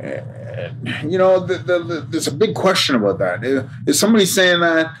 And, there's a big question about that. If somebody's saying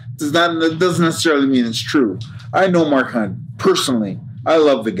that doesn't necessarily mean it's true. I know Mark Hunt personally. I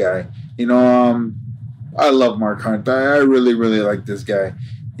love the guy. I love Mark Hunt. I really, really like this guy.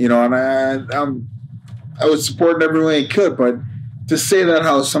 And I would support in every way he could, but to say that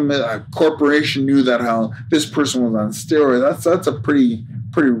how a corporation knew that how this person was on steroids, that's a pretty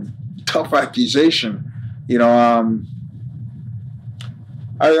tough accusation.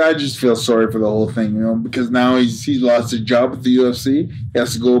 I just feel sorry for the whole thing, because now he's lost his job at the UFC. He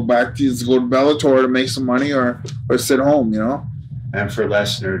has to go to Bellator to make some money or sit home, And for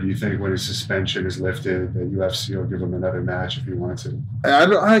Lesnar, do you think when his suspension is lifted, the UFC will give him another match if he wants it? I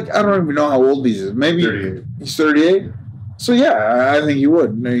don't even know how old he is. Maybe 38. He's 38. So yeah, I think he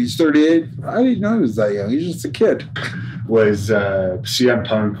would. He's 38. I didn't know he was that young. He's just a kid. Was CM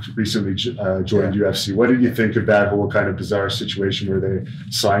Punk recently joined UFC? What did you think of that whole kind of bizarre situation where they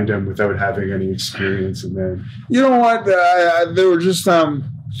signed him without having any experience, and then? You know what? They were just I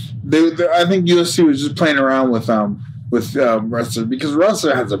think UFC was just playing around with wrestlers, because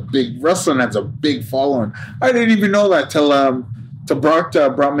wrestling has a big following. I didn't even know that till Brock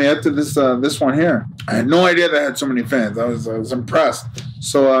brought me up to this one here. I had no idea they had so many fans. I was impressed.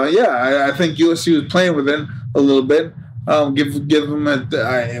 So I think UFC was playing with it a little bit. Give them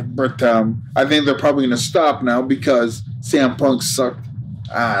but I think they're probably going to stop now because CM Punk sucked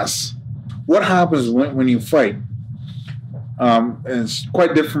ass. What happens when you fight? And it's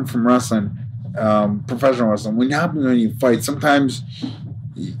quite different from wrestling, professional wrestling. When you fight, sometimes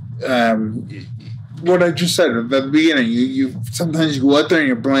what I just said at the beginning, you sometimes you go out there and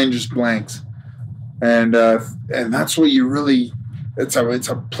your brain just blanks, and that's what you really. It's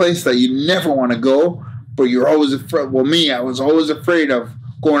a place that you never want to go. But you're always afraid. Well, I was always afraid of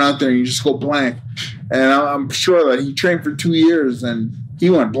going out there and you just go blank. And I'm sure that he trained for 2 years and he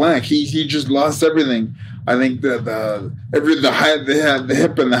went blank. He just lost everything. I think that the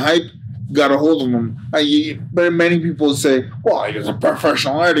hip and the hype got a hold of him. But many people say, well, he was a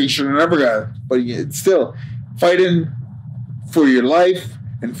professional fighter. He should have never got it. But it's still fighting for your life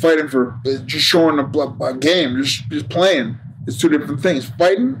and fighting for just showing a game, just playing. It's two different things.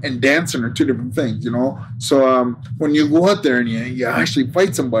 Fighting and dancing are two different things, So when you go out there and you actually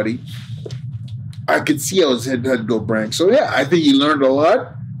fight somebody, I could see how his head had to go blank. So yeah, I think he learned a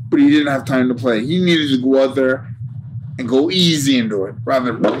lot, but he didn't have time to play. He needed to go out there and go easy into it,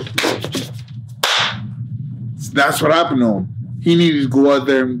 rather than. That's what happened to him. He needed to go out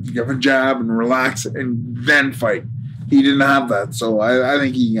there and give a jab and relax and then fight. He didn't have that, so I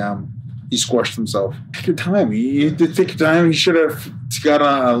think he squashed himself. Take your time. You need to take your time. He should have got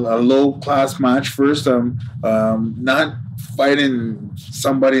a low-class match first. Not fighting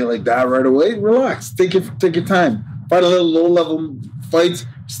somebody like that right away. Relax. Take your time. Fight a little low-level fights.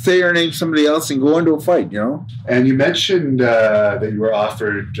 Say your name to somebody else and go into a fight, And you mentioned that you were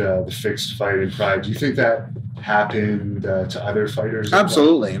offered the fixed fight in Pride. Do you think that happened to other fighters?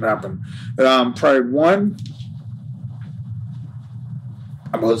 Absolutely, it happened. Pride 1,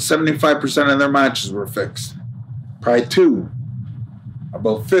 about 75% of their matches were fixed. Pride 2,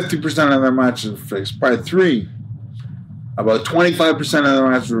 about 50% of their matches were fixed. Pride 3, about 25% of their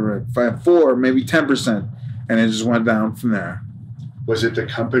matches were fixed. Pride 4, maybe 10%. And it just went down from there. Was it the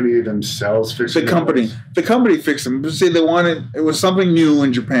company themselves fixing The company fixed them. See, it was something new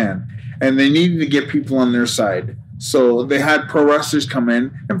in Japan. and they needed to get people on their side. So they had pro wrestlers come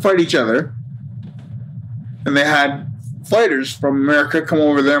in and fight each other, and they had fighters from America come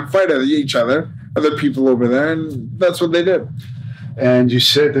over there and fight each other, other people over there, and that's what they did. And you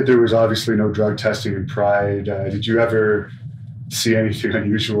said that there was obviously no drug testing in Pride. Did you ever see anything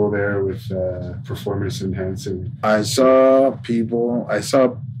unusual there with performance enhancing? I saw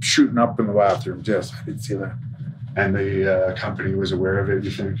shooting up in the bathrooms. Yes, I did see that. And the company was aware of it,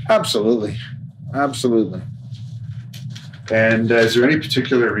 you think? Absolutely. Absolutely. And is there any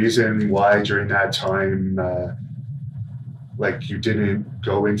particular reason why during that time, you didn't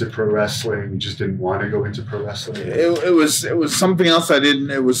go into pro wrestling? You just didn't want to go into pro wrestling? It was something else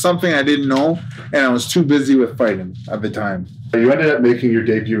it was something I didn't know, and I was too busy with fighting at the time. You ended up making your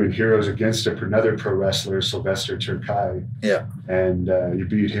debut in Heroes against another pro wrestler, Sylvester Turkai. Yeah. And you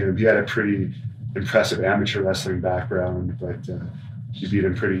beat him. He had a pretty impressive amateur wrestling background, but you beat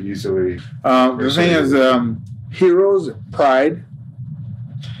him pretty easily. The thing is, Heroes, Pride,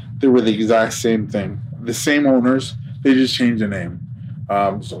 they were the exact same thing. The same owners, they just changed the name.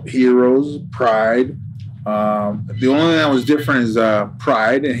 So Heroes, Pride. The only thing that was different is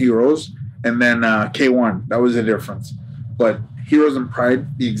Pride and Heroes, and then K1. That was the difference. But Heroes and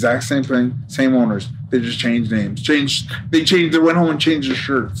Pride, the exact same thing, same owners. They just changed names. They went home and changed their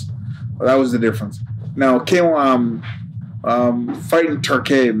shirts. Well, that was the difference. Now, K1, fighting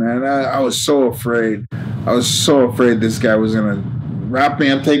Turkey, man, I was so afraid. I was so afraid this guy was going to wrap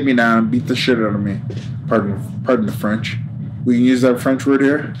me up, take me down, beat the shit out of me. Pardon the French. We can use that French word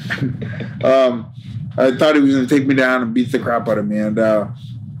here. I thought he was going to take me down and beat the crap out of me, and I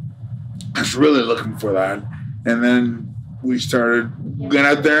was really looking for that. And then we started getting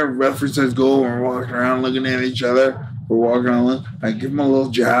out there. Referee says go, and we're walking around looking at each other. We're walking around. I give him a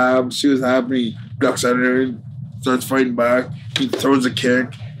little jab, see what's happening. He ducks out of there, starts fighting back. He throws a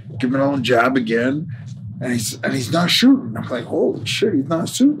kick, give him a little jab again, and he's not shooting. I'm like, holy shit, he's not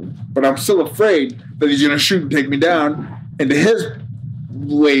shooting. But I'm still afraid that he's gonna shoot and take me down into his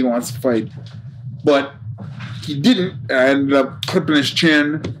way he wants to fight. But he didn't. I ended up clipping his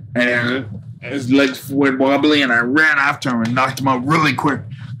chin, and his legs went wobbly, and I ran after him and knocked him out really quick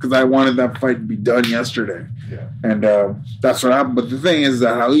because I wanted that fight to be done yesterday. Yeah. And that's what happened. But the thing is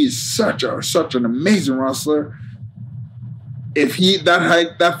that how he's such an amazing wrestler. If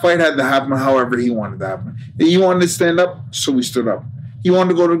that fight had to happen however he wanted to happen. If he wanted to stand up, so we stood up. He wanted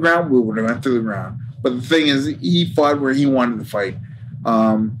to go to the ground, we would have went to the ground. But the thing is, he fought where he wanted to fight.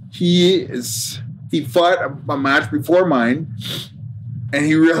 He fought a match before mine, and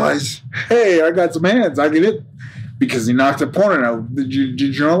he realized, hey, I got some hands, I can hit, because he knocked an opponent out. Did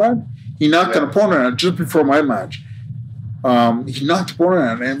you know that? He knocked an opponent out just before my match. He knocked the opponent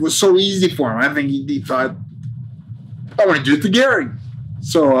out, and it was so easy for him. I think he thought, I want to do it to Gary.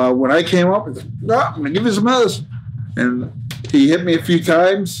 So when I came up, I said, no, I'm going to give you some of this. And he hit me a few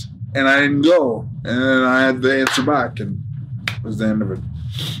times, and I didn't go. And then I had to answer back, and that was the end of it.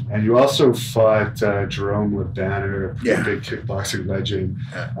 And you also fought Jerome LeBanner, a big kickboxing legend.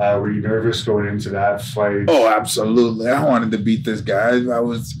 Yeah. Were you nervous going into that fight? Oh, absolutely. I wanted to beat this guy. I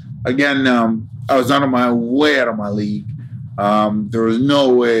was way out of my league. There was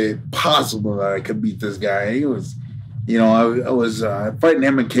no way possible that I could beat this guy. He was, I was fighting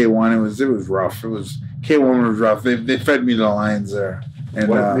him in K1. It was rough. K1 was rough. They fed me the lines there. And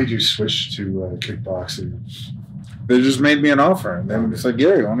what made you switch to kickboxing? They just made me an offer. They were just like,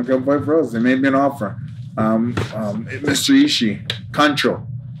 Gary, you want to come fight for us? They made me an offer. Mr. Ishii, Concho,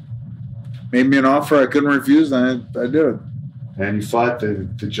 made me an offer. I couldn't refuse, and I did it. And you fought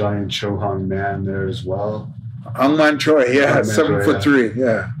the giant Cho Hung Man there as well. Hung Man Choi, 7'3",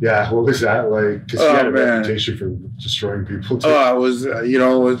 yeah. Yeah, what was that like? Because he had a reputation for destroying people too. I was,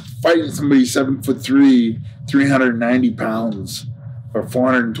 fighting somebody 7'3", 390 pounds, or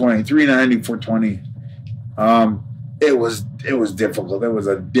 420, 390, 420. It was difficult. It was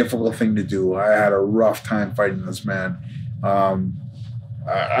a difficult thing to do. I had a rough time fighting this man.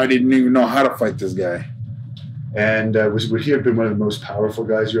 I didn't even know how to fight this guy. And would he have been one of the most powerful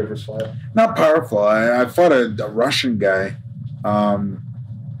guys you ever fought? Not powerful. I fought a Russian guy.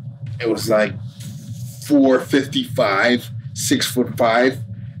 It was like 455, 6'5",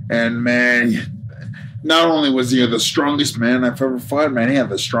 and man, not only was he the strongest man I've ever fought, man, he had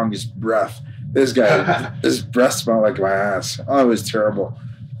the strongest breath. This guy, his breath smelled like my ass. Oh, it was terrible.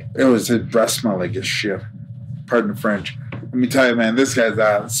 His breath smelled like his shit. Pardon the French. Let me tell you, man, this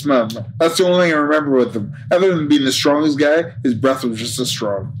guy's smell. That's the only thing I remember with him. Other than being the strongest guy, his breath was just as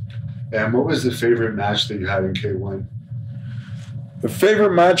strong. And what was the favorite match that you had in K1? The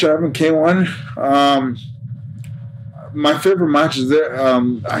favorite match I have in K1? My favorite match is there.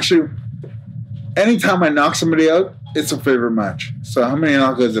 Actually, anytime I knock somebody out, it's a favorite match. So how many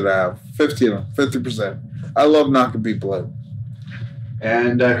knockouts did I have? 50%. I love knocking people out.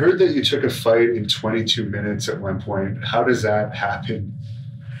 And I heard that you took a fight in 22 minutes at one point. How does that happen?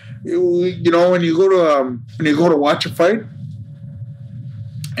 You know, when you go to watch a fight,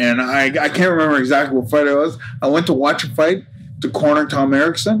 and I can't remember exactly what fight it was. I went to watch a fight to corner Tom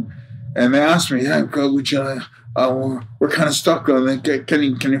Erickson, and they asked me, "Yeah, we're kind of stuck. Can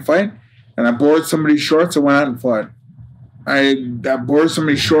you fight?" And I borrowed somebody's shorts and went out and fought. I borrowed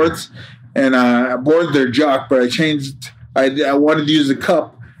somebody's shorts, and I borrowed their jock, but I changed. I wanted to use the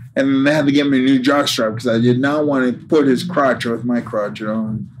cup, and they had to get me a new jock strap because I did not want to put his crotch with my crotch. You know,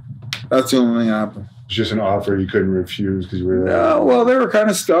 and that's the only thing that happened. It's just an offer you couldn't refuse because you were there. No, well, they were kind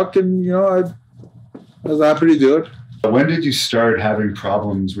of stuck, and you know, I was happy to do it. When did you start having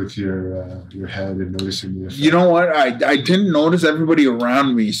problems with your head and noticing the effect? You know what? I didn't notice. Everybody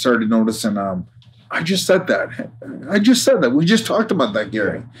around me started noticing. I just said that. We just talked about that,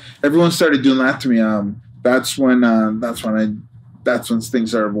 Gary. Everyone started doing that to me. That's when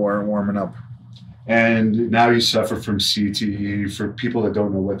things started warming up. And now you suffer from CTE. For people that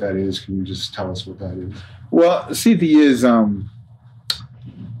don't know what that is, can you just tell us what that is? Well, CTE is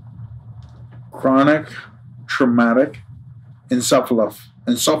chronic traumatic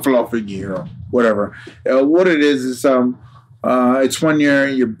encephalopathy, whatever. What it is it's when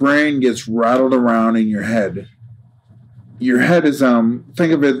your brain gets rattled around in your head. Your head is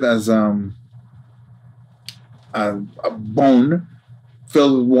think of it as a bone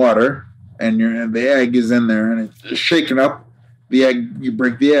filled with water, and the egg is in there, and it's shaking up the egg. You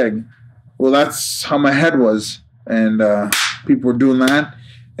break the egg. Well, that's how my head was, and people were doing that,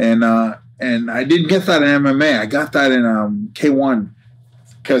 and I didn't get that in MMA. I got that in K1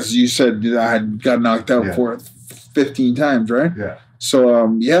 because you said I had got knocked out for 15 times, right? Yeah. So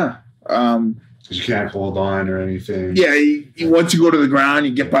because you can't hold on or anything. Yeah, once you go to the ground,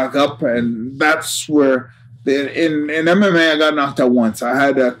 you get back up, and that's where. In MMA, I got knocked out once. I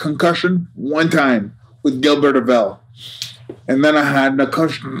had a concussion one time with Gilbert Avell. And then I had a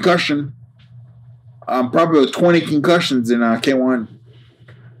concussion, probably 20 concussions in K1.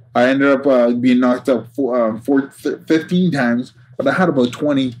 I ended up being knocked out 15 times, but I had about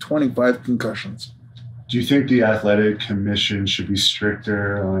 25 concussions. Do you think the athletic commission should be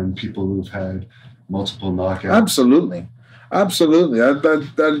stricter on people who've had multiple knockouts? Absolutely. I can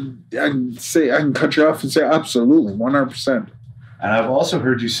cut you off and say absolutely, 100%. And I've also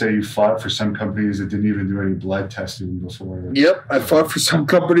heard you say you fought for some companies that didn't even do any blood testing before. Yep, I fought for some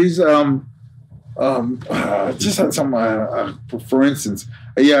companies. Just had some, for instance,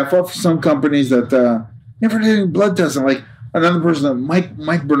 I fought for some companies that never did any blood testing. Like another person,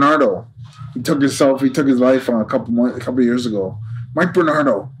 Mike Bernardo, he took his life a couple of years ago. Mike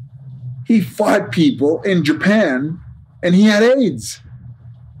Bernardo, he fought people in Japan. And he had AIDS.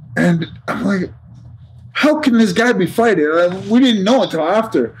 And I'm like, how can this guy be fighting? We didn't know until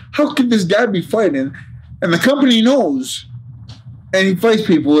after. How can this guy be fighting? And the company knows. And he fights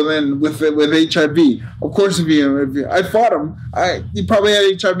people with HIV. Of course, if I fought him, he probably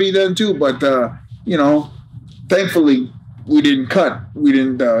had HIV then too. But, thankfully, we didn't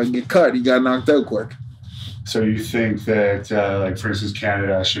get cut. He got knocked out quick. So you think that, for instance,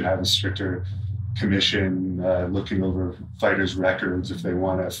 Canada should have a stricter commission looking over fighters' records if they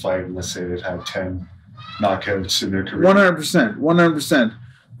want to fight, and let's say they've had 10 knockouts in their career? 100%.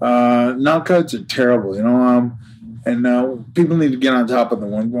 Knockouts are terrible, and people need to get on top of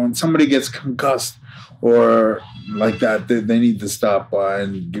them. When somebody gets concussed or like that, they need to stop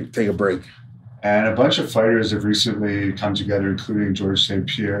and take a break. And a bunch of fighters have recently come together, including George St.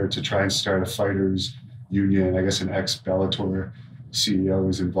 Pierre, to try and start a fighters union. I guess an ex-Bellator CEO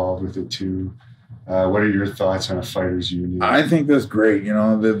is involved with it too. What are your thoughts on a fighters union? I think that's great.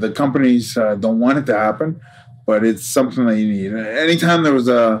 The companies don't want it to happen, but it's something that you need. Anytime there was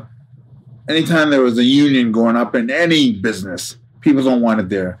a union going up in any business, people don't want it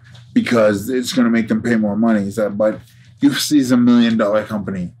there because it's going to make them pay more money. But UFC is $1 million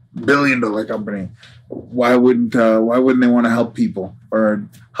company, $1 billion company. Why wouldn't they want to help people or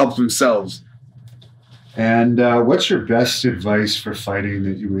help themselves? And what's your best advice for fighting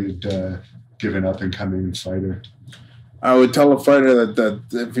that you would give an up-and-coming fighter? I would tell a fighter that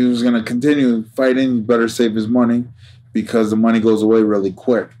if he was going to continue fighting, he better save his money because the money goes away really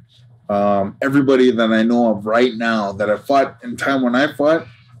quick. Everybody that I know of right now that I fought in time when I fought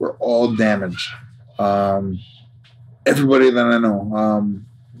were all damaged. Everybody that I know,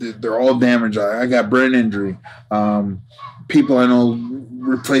 they're all damaged. I got brain injury. People I know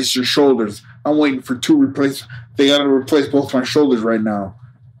replace their shoulders. I'm waiting for 2 replacements. They got to replace both my shoulders right now.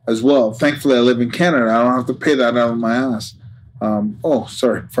 as well. Thankfully, I live in Canada. I don't have to pay that out of my ass.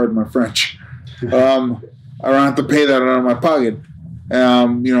 Sorry, pardon my French. I don't have to pay that out of my pocket.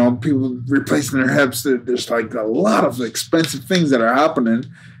 People replacing their hips. There's like a lot of expensive things that are happening,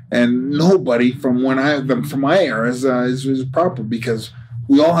 and nobody from my era is proper because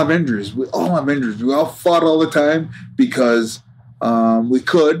we all have injuries. We all fought all the time because we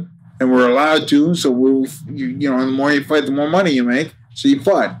could and we're allowed to. So the more you fight, the more money you make. So you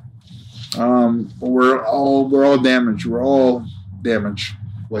fought. We're all damaged. We're all damaged.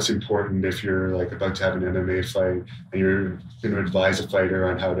 What's important if you're like about to have an MMA fight and you're going to advise a fighter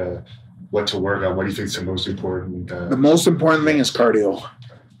on what to work on? What do you think is the most important? The most important thing is cardio.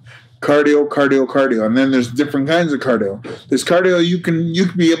 Cardio. And then there's different kinds of cardio. There's cardio you can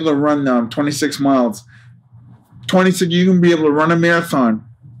be able to run 26 miles. 26, you can be able to run a marathon,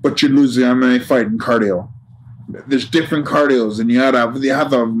 but you lose the MMA fight in cardio. There's different cardios, and you have to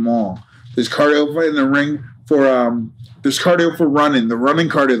have them all. There's cardio in the ring for there's cardio for running, the running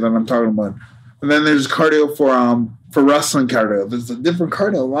cardio that I'm talking about, and then there's cardio for wrestling cardio. There's a different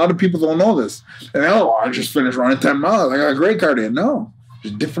cardio. A lot of people don't know this. And I just finished running 10 miles. I got great cardio. No,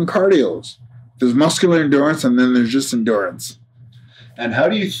 there's different cardios. There's muscular endurance, and then there's just endurance. And how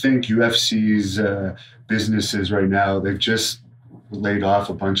do you think UFC's businesses right now? They've just laid off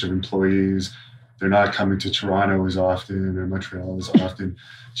a bunch of employees. They're not coming to Toronto as often or Montreal as often.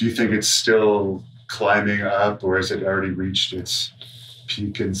 Do you think it's still climbing up, or has it already reached its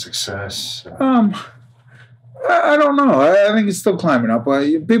peak in success? I don't know. I think it's still climbing up.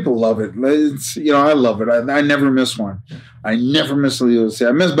 People love it. I love it. I never miss one. I never miss the UFC.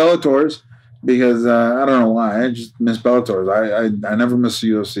 I miss Bellators because I don't know why. I just miss Bellators. I never miss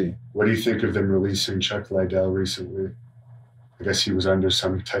the UFC. What do you think of them releasing Chuck Liddell recently? I guess he was under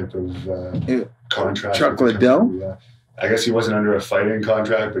some type of contract. Chuck Liddell? Yeah. I guess he wasn't under a fighting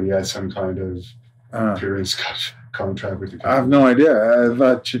contract, but he had some kind of appearance contract with the company. I have no idea. I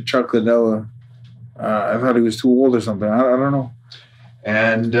thought Chuck Liddell, I thought he was too old or something. I don't know.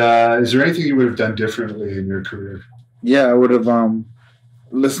 And is there anything you would have done differently in your career? Yeah, I would have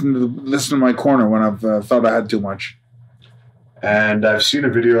listened to my corner when I've thought I had too much. And I've seen a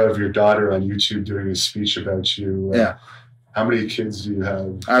video of your daughter on YouTube doing a speech about you. Yeah. How many kids do you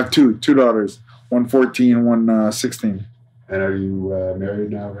have? I have two daughters, one 14, one 16. And are you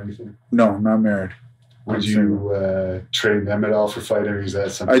married now or anything? No, not married. Would you train them at all for fighting? Is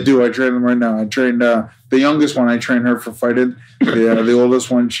that something? I do. I train them right now. I trained the youngest one. I train her for fighting. The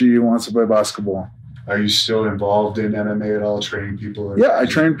oldest one, she wants to play basketball. Are you still involved in MMA at all, training people? Yeah, I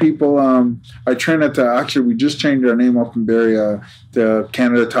train people. I train at actually, we just changed our name up in Barrie, the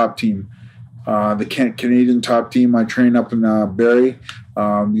Canada Top Team. The Canadian Top Team. I train up in Barrie.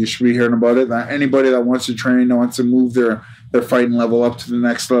 You should be hearing about it. Anybody that wants to train, that wants to move their fighting level up to the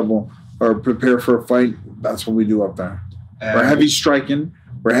next level or prepare for a fight, that's what we do up there. We're heavy striking.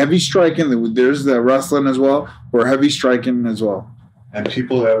 There's the wrestling as well. We're heavy striking as well. And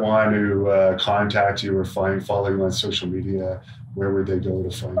people that want to contact you or follow you on social media, where would they go to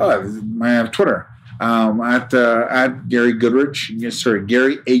find you? I have Twitter at Gary Goodridge. Yes, sir,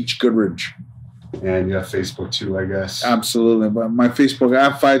 Gary H. Goodridge. And you have Facebook too, I guess. Absolutely, but my Facebook, I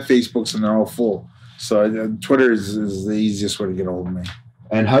have 5 Facebooks and they're all full. So Twitter is the easiest way to get a hold of me.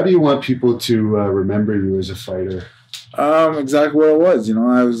 And how do you want people to remember you as a fighter? Exactly what it was.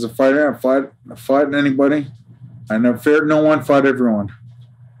 I was a fighter. I fought anybody. I never feared no one, fought everyone.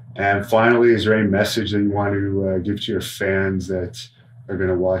 And finally, is there any message that you want to give to your fans that are going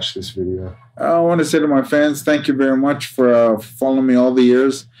to watch this video? I want to say to my fans, thank you very much for following me all the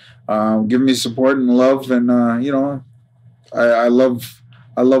years, giving me support and love. And I love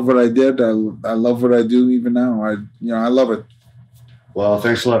what I did. I love what I do even now. I love it. Well,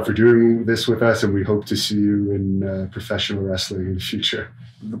 thanks a lot for doing this with us, and we hope to see you in professional wrestling in the future.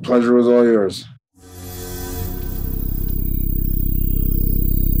 The pleasure was all yours.